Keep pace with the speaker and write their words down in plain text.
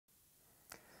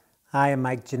Hi, I'm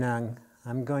Mike Janung.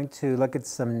 I'm going to look at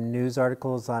some news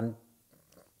articles on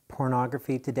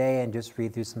pornography today and just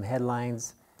read through some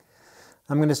headlines.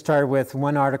 I'm going to start with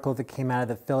one article that came out of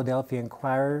the Philadelphia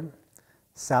Inquirer.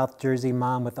 South Jersey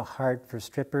mom with a heart for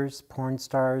strippers, porn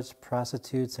stars,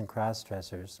 prostitutes, and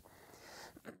cross-dressers.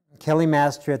 Kelly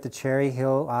Master at the Cherry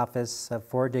Hill office of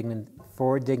For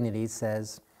Dignity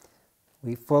says,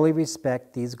 "We fully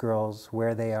respect these girls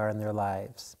where they are in their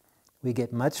lives. We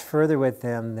get much further with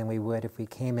them than we would if we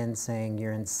came in saying,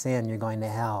 'You're in sin, you're going to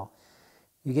hell.'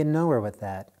 You get nowhere with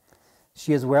that."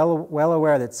 She is well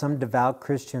aware that some devout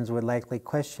Christians would likely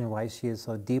question why she is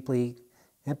so deeply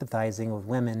empathizing with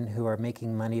women who are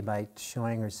making money by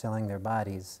showing or selling their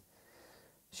bodies.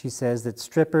 She says that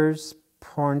strippers,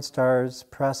 porn stars,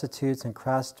 prostitutes, and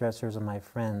cross-dressers are my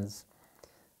friends.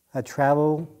 I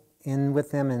travel in with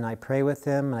them and I pray with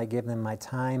them, and I give them my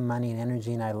time, money, and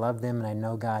energy, and I love them, and I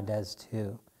know God does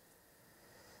too.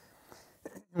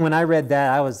 When I read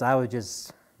that, I was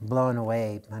just blown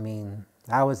away. I mean,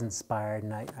 I was inspired,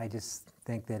 and I just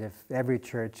think that if every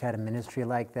church had a ministry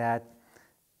like that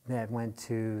went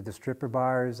to the stripper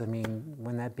bars, I mean,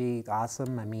 wouldn't that be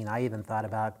awesome? I mean, I even thought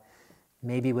about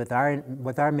maybe with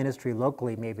our ministry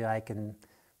locally, maybe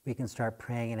we can start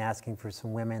praying and asking for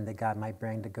some women that God might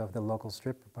bring to go to the local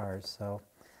stripper bars. So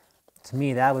to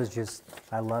me, that was just,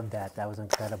 I loved that. That was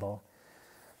incredible.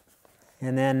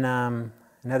 And then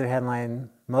another headline,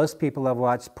 most people have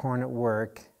watched porn at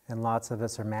work, and lots of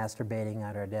us are masturbating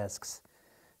at our desks.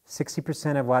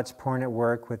 60% have watched porn at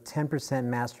work, with 10%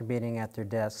 masturbating at their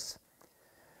desks.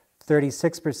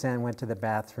 36% went to the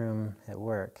bathroom at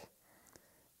work.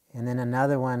 And then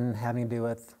another one having to do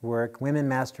with work, women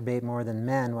masturbate more than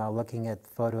men while looking at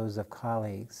photos of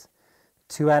colleagues.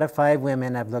 2 out of 5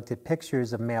 women have looked at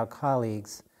pictures of male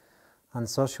colleagues on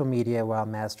social media while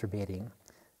masturbating.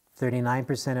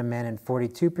 39% of men and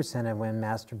 42% of women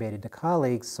masturbated to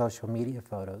colleagues' social media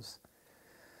photos.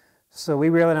 So we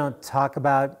really don't talk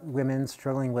about women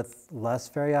struggling with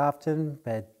lust very often,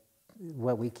 but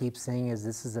what we keep seeing is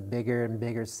this is a bigger and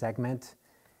bigger segment.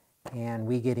 And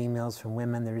we get emails from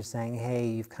women that are saying, hey,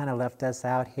 you've kind of left us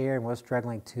out here and we're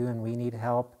struggling too and we need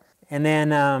help. And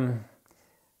then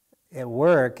at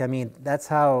work, I mean, that's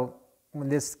how, when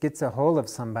this gets a hold of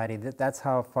somebody, that's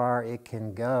how far it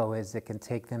can go, is it can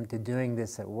take them to doing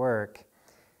this at work.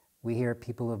 We hear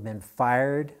people who have been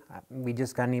fired. We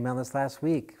just got an email this last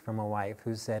week from a wife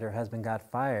who said her husband got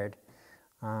fired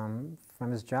from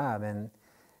his job. And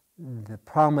the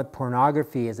problem with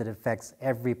pornography is it affects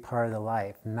every part of the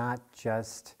life, not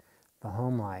just the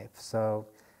home life. So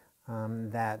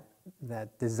that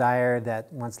desire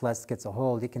that once lust gets a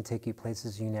hold, it can take you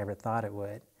places you never thought it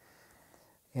would.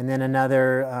 And then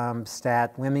another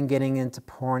stat, women getting into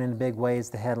porn in big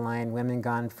ways, the headline, women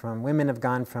have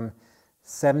gone from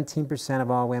 17%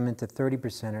 of all women to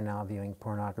 30% are now viewing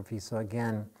pornography. So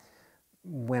again,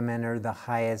 women are the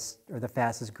highest or the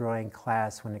fastest growing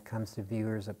class when it comes to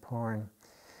viewers of porn.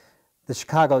 The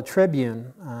Chicago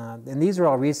Tribune, and these are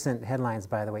all recent headlines,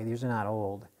 by the way, these are not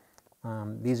old.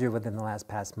 These are within the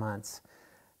past months.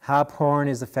 How porn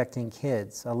is affecting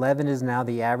kids. 11 is now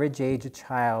the average age a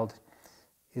child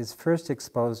is first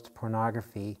exposed to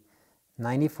pornography.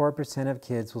 94% of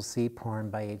kids will see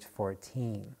porn by age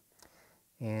 14.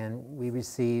 And we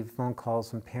receive phone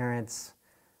calls from parents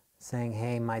saying,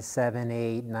 hey, my 7,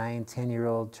 8, 9,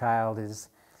 10-year-old child is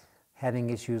having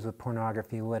issues with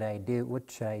pornography. What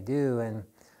should I do? And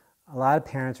a lot of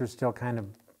parents are still kind of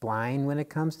blind when it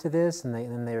comes to this,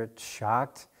 and they're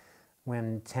shocked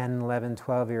when 10, 11,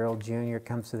 12-year-old junior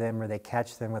comes to them or they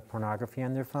catch them with pornography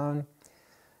on their phone.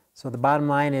 So the bottom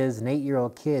line is an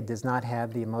 8-year-old kid does not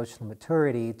have the emotional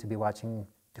maturity to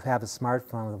have a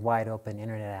smartphone with wide open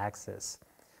internet access.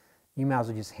 You might as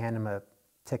well just hand them a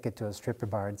ticket to a stripper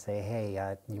bar and say,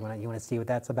 hey, you want to see what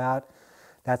that's about?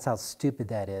 That's how stupid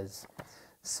that is.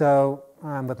 So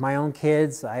with my own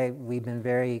kids, we've been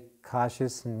very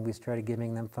cautious, and we started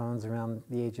giving them phones around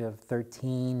the age of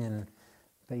 13,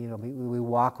 but you know, we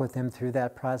walk with them through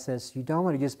that process. You don't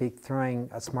want to just be throwing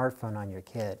a smartphone on your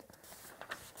kid.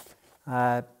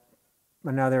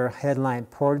 Another headline,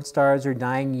 porn stars are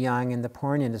dying young in the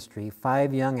porn industry.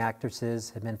 5 young actresses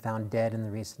have been found dead in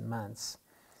the recent months.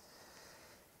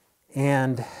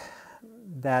 And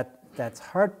that's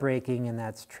heartbreaking and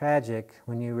that's tragic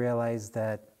when you realize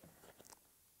that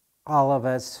all of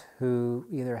us who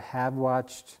either have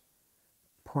watched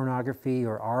pornography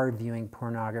or are viewing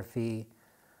pornography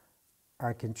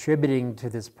are contributing to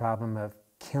this problem of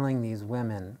killing these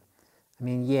women. I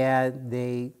mean, yeah,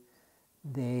 they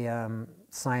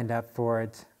signed up for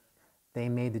it. They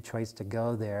made the choice to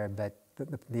go there, but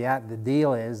the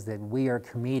deal is that we are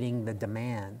creating the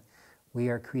demand. We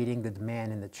are creating the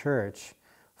demand in the church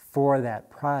for that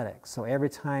product. So every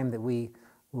time that we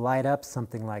light up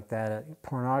something like that,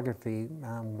 pornography,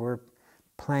 we're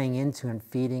playing into and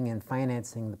feeding and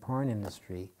financing the porn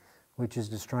industry, which is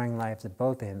destroying lives at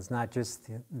both ends, not just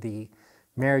the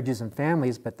marriages and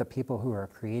families, but the people who are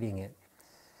creating it.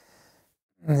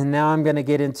 And now I'm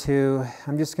just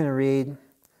going to read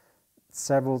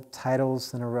several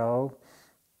titles in a row.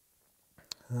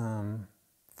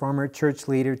 Former church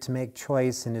leader to make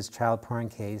choice in his child porn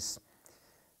case.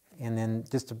 And then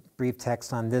just a brief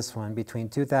text on this one. Between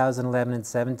 2011 and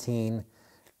 17,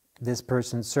 this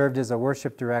person served as a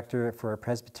worship director for a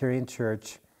Presbyterian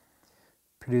church,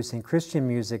 producing Christian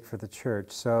music for the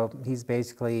church. So he's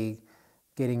basically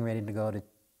getting ready to go to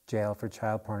jail for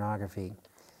child pornography.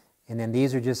 And then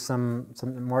these are just some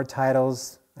more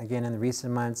titles, again, in the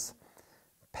recent months.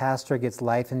 Pastor gets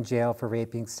life in jail for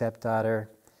raping stepdaughter.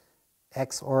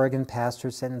 Ex-Oregon pastor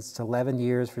sentenced to 11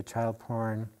 years for child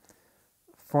porn.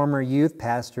 Former youth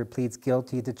pastor pleads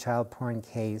guilty to child porn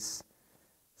case.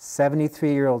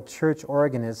 73-year-old church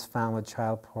organist found with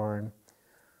child porn.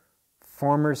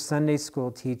 Former Sunday school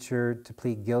teacher to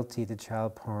plead guilty to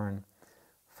child porn.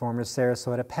 Former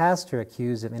Sarasota pastor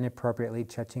accused of inappropriately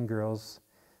touching girls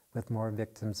with more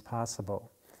victims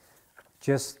possible.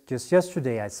 Just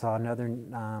yesterday I saw another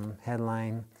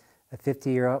headline. A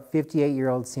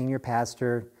 58-year-old senior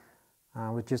pastor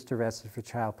was just arrested for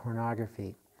child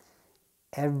pornography.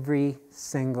 Every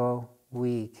single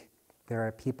week, there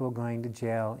are people going to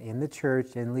jail in the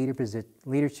church in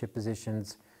leadership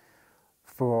positions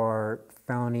for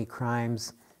felony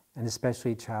crimes, and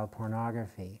especially child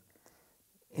pornography.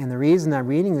 And the reason I'm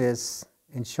reading this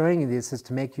and showing you this is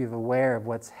to make you aware of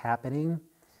what's happening,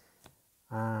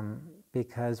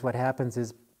 because what happens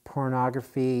is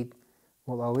pornography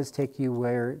will always take you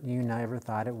where you never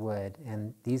thought it would.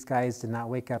 And these guys did not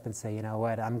wake up and say, you know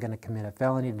what, I'm going to commit a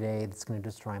felony today that's going to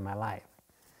destroy my life.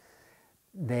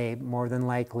 They more than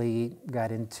likely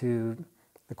got into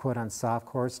the quote on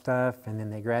softcore stuff, and then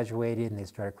they graduated and they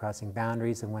started crossing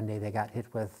boundaries, and one day they got hit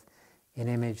with an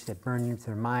image that burned into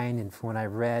their mind. And from what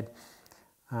I've read,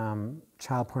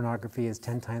 child pornography is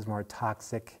 10 times more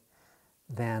toxic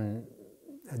than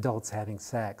adults having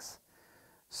sex.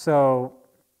 So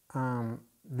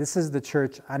this is the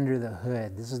church under the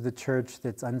hood. This is the church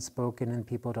that's unspoken and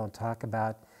people don't talk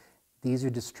about. These are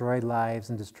destroyed lives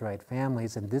and destroyed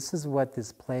families, and this is what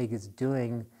this plague is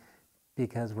doing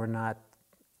because we're not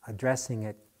addressing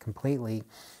it completely.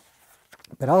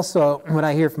 But also, what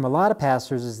I hear from a lot of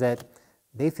pastors is that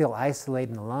they feel isolated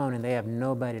and alone and they have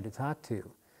nobody to talk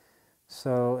to.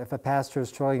 So if a pastor is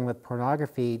struggling with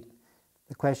pornography,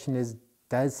 the question is,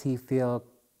 does he feel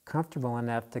comfortable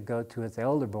enough to go to his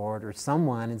elder board or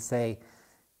someone and say,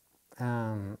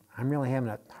 I'm really having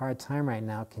a hard time right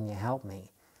now, can you help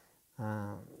me?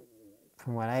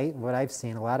 From what I've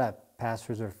seen, a lot of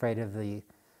pastors are afraid of the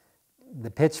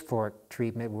pitchfork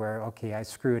treatment where, okay, I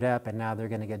screwed up and now they're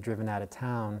going to get driven out of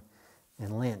town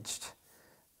and lynched.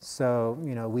 So,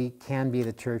 we can be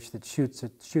the church that shoots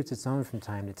its own from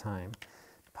time to time.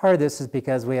 Part of this is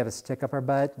because we have a stick up our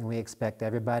butt and we expect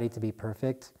everybody to be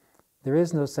perfect. There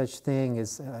is no such thing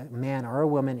as a man or a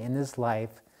woman in this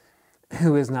life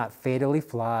who is not fatally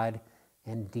flawed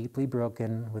and deeply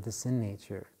broken with a sin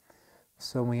nature.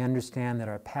 So when we understand that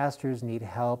our pastors need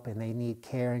help and they need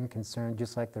care and concern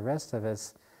just like the rest of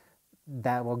us,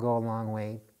 that will go a long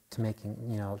way to making,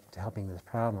 to helping this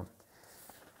problem.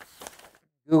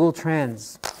 Google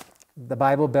Trends. The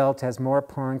Bible Belt has more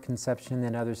porn consumption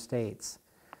than other states.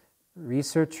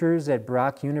 Researchers at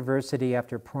Brock University,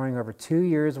 after pouring over 2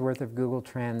 years' worth of Google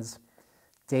Trends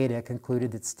data,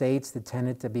 concluded that states that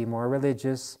tended to be more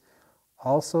religious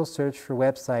also searched for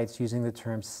websites using the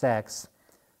term sex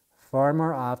far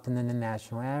more often than the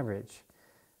national average.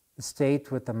 The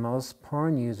state with the most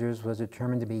porn users was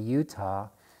determined to be Utah,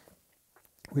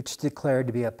 which declared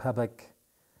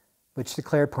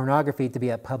pornography to be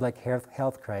a public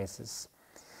health crisis.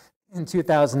 In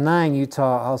 2009,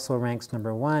 Utah also ranks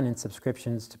 #1 in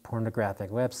subscriptions to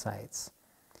pornographic websites.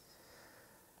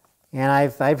 And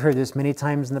I've heard this many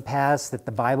times in the past that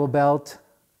the Bible Belt,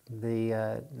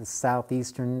 the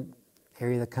southeastern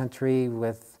area of the country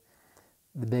with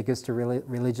the biggest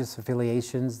religious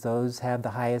affiliations, those have the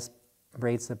highest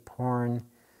rates of porn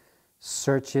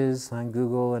searches on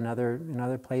Google and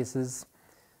other places.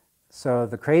 So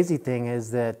the crazy thing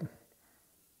is that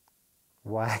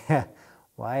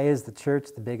why is the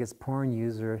church the biggest porn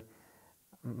user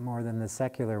more than the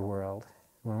secular world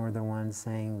when we're the ones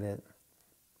saying that,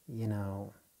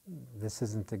 this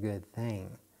isn't a good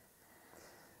thing?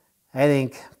 I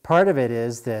think part of it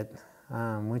is that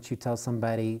once you tell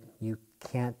somebody you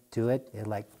can't do it, it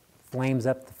like flames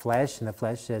up the flesh, and the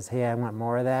flesh says, hey, I want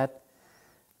more of that.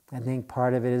 I think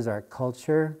part of it is our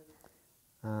culture.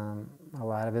 A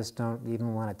lot of us don't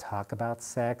even want to talk about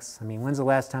sex. I mean, when's the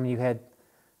last time you had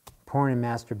porn and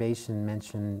masturbation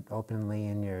mentioned openly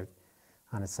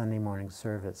on a Sunday morning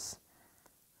service?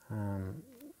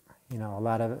 You know,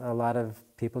 a lot of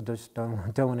people just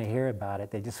don't want to hear about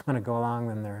it. They just want to go along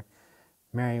in their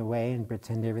merry way and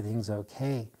pretend everything's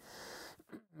okay.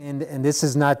 And this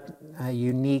is not a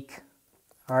unique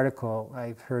article.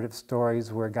 I've heard of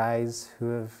stories where guys who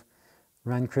have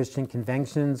run Christian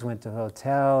conventions went to a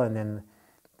hotel, and then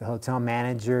the hotel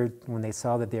manager, when they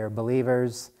saw that they were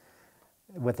believers,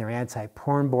 with their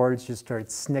anti-porn boards, just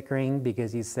started snickering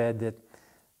because he said that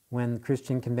when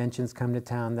Christian conventions come to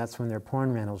town, that's when their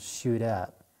porn rentals shoot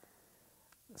up.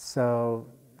 So,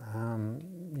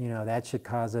 you know, that should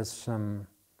cause us some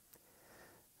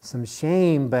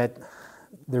shame, but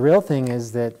the real thing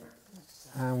is that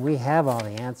we have all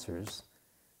the answers.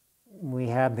 We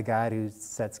have the God who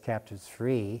sets captives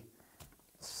free.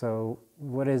 So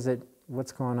what is it,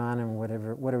 what's going on, and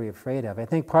what are we afraid of? I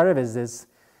think part of it is this,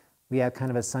 we have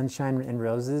kind of a sunshine and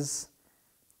roses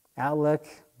outlook,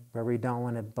 where we don't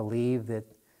want to believe that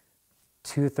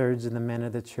 2/3 of the men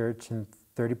of the church and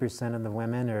 30% of the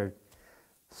women are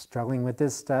struggling with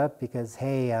this stuff because,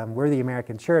 hey, we're the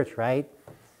American church, right?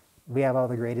 We have all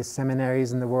the greatest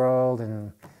seminaries in the world,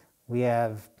 and we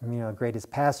have, you know, the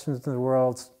greatest pastors in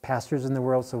the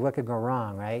world, so what could go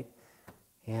wrong, right?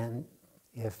 And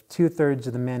if 2/3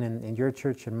 of the men in your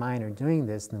church and mine are doing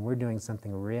this, then we're doing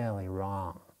something really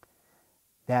wrong.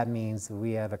 That means that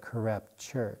we have a corrupt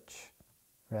church,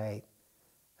 right?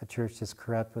 A church that's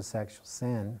corrupt with sexual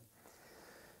sin.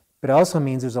 But it also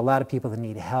means there's a lot of people that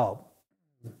need help.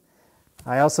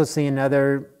 I also see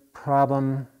another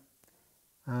problem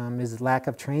is lack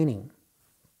of training.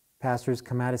 Pastors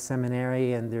come out of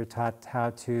seminary and they're taught how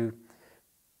to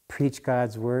preach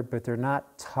God's word, but they're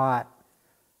not taught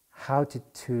how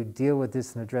to deal with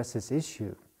this and address this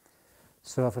issue.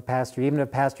 So if even if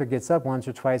a pastor gets up once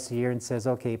or twice a year and says,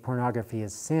 okay, pornography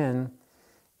is sin,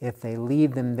 if they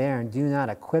leave them there and do not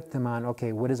equip them on,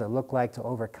 okay, what does it look like to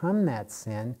overcome that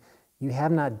sin, you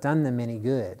have not done them any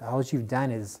good. All you've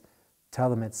done is tell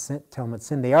them it's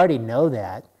sin. They already know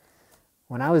that.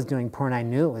 When I was doing porn, I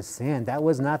knew it was sin. That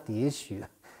was not the issue.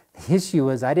 The issue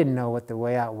was I didn't know what the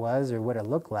way out was or what it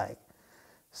looked like.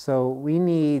 So we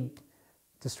need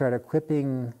to start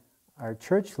equipping our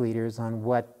church leaders on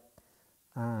what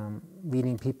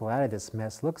leading people out of this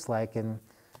mess looks like. And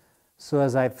so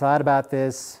as I've thought about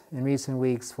this in recent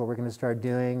weeks, what we're going to start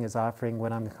doing is offering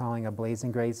what I'm calling a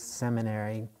Blazing Grace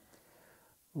Seminary,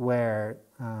 where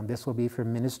this will be for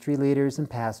ministry leaders and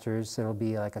pastors. It'll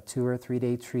be like a 2 or 3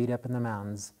 day treat up in the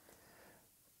mountains.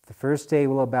 The first day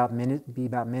will be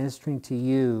about ministering to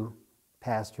you,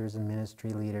 pastors and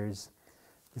ministry leaders.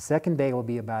 The second day will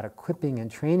be about equipping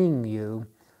and training you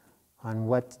on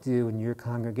what to do in your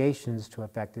congregations to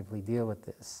effectively deal with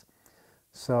this.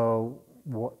 So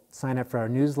sign up for our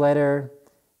newsletter,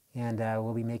 and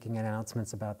we'll be making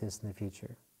announcements about this in the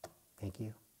future. Thank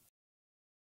you.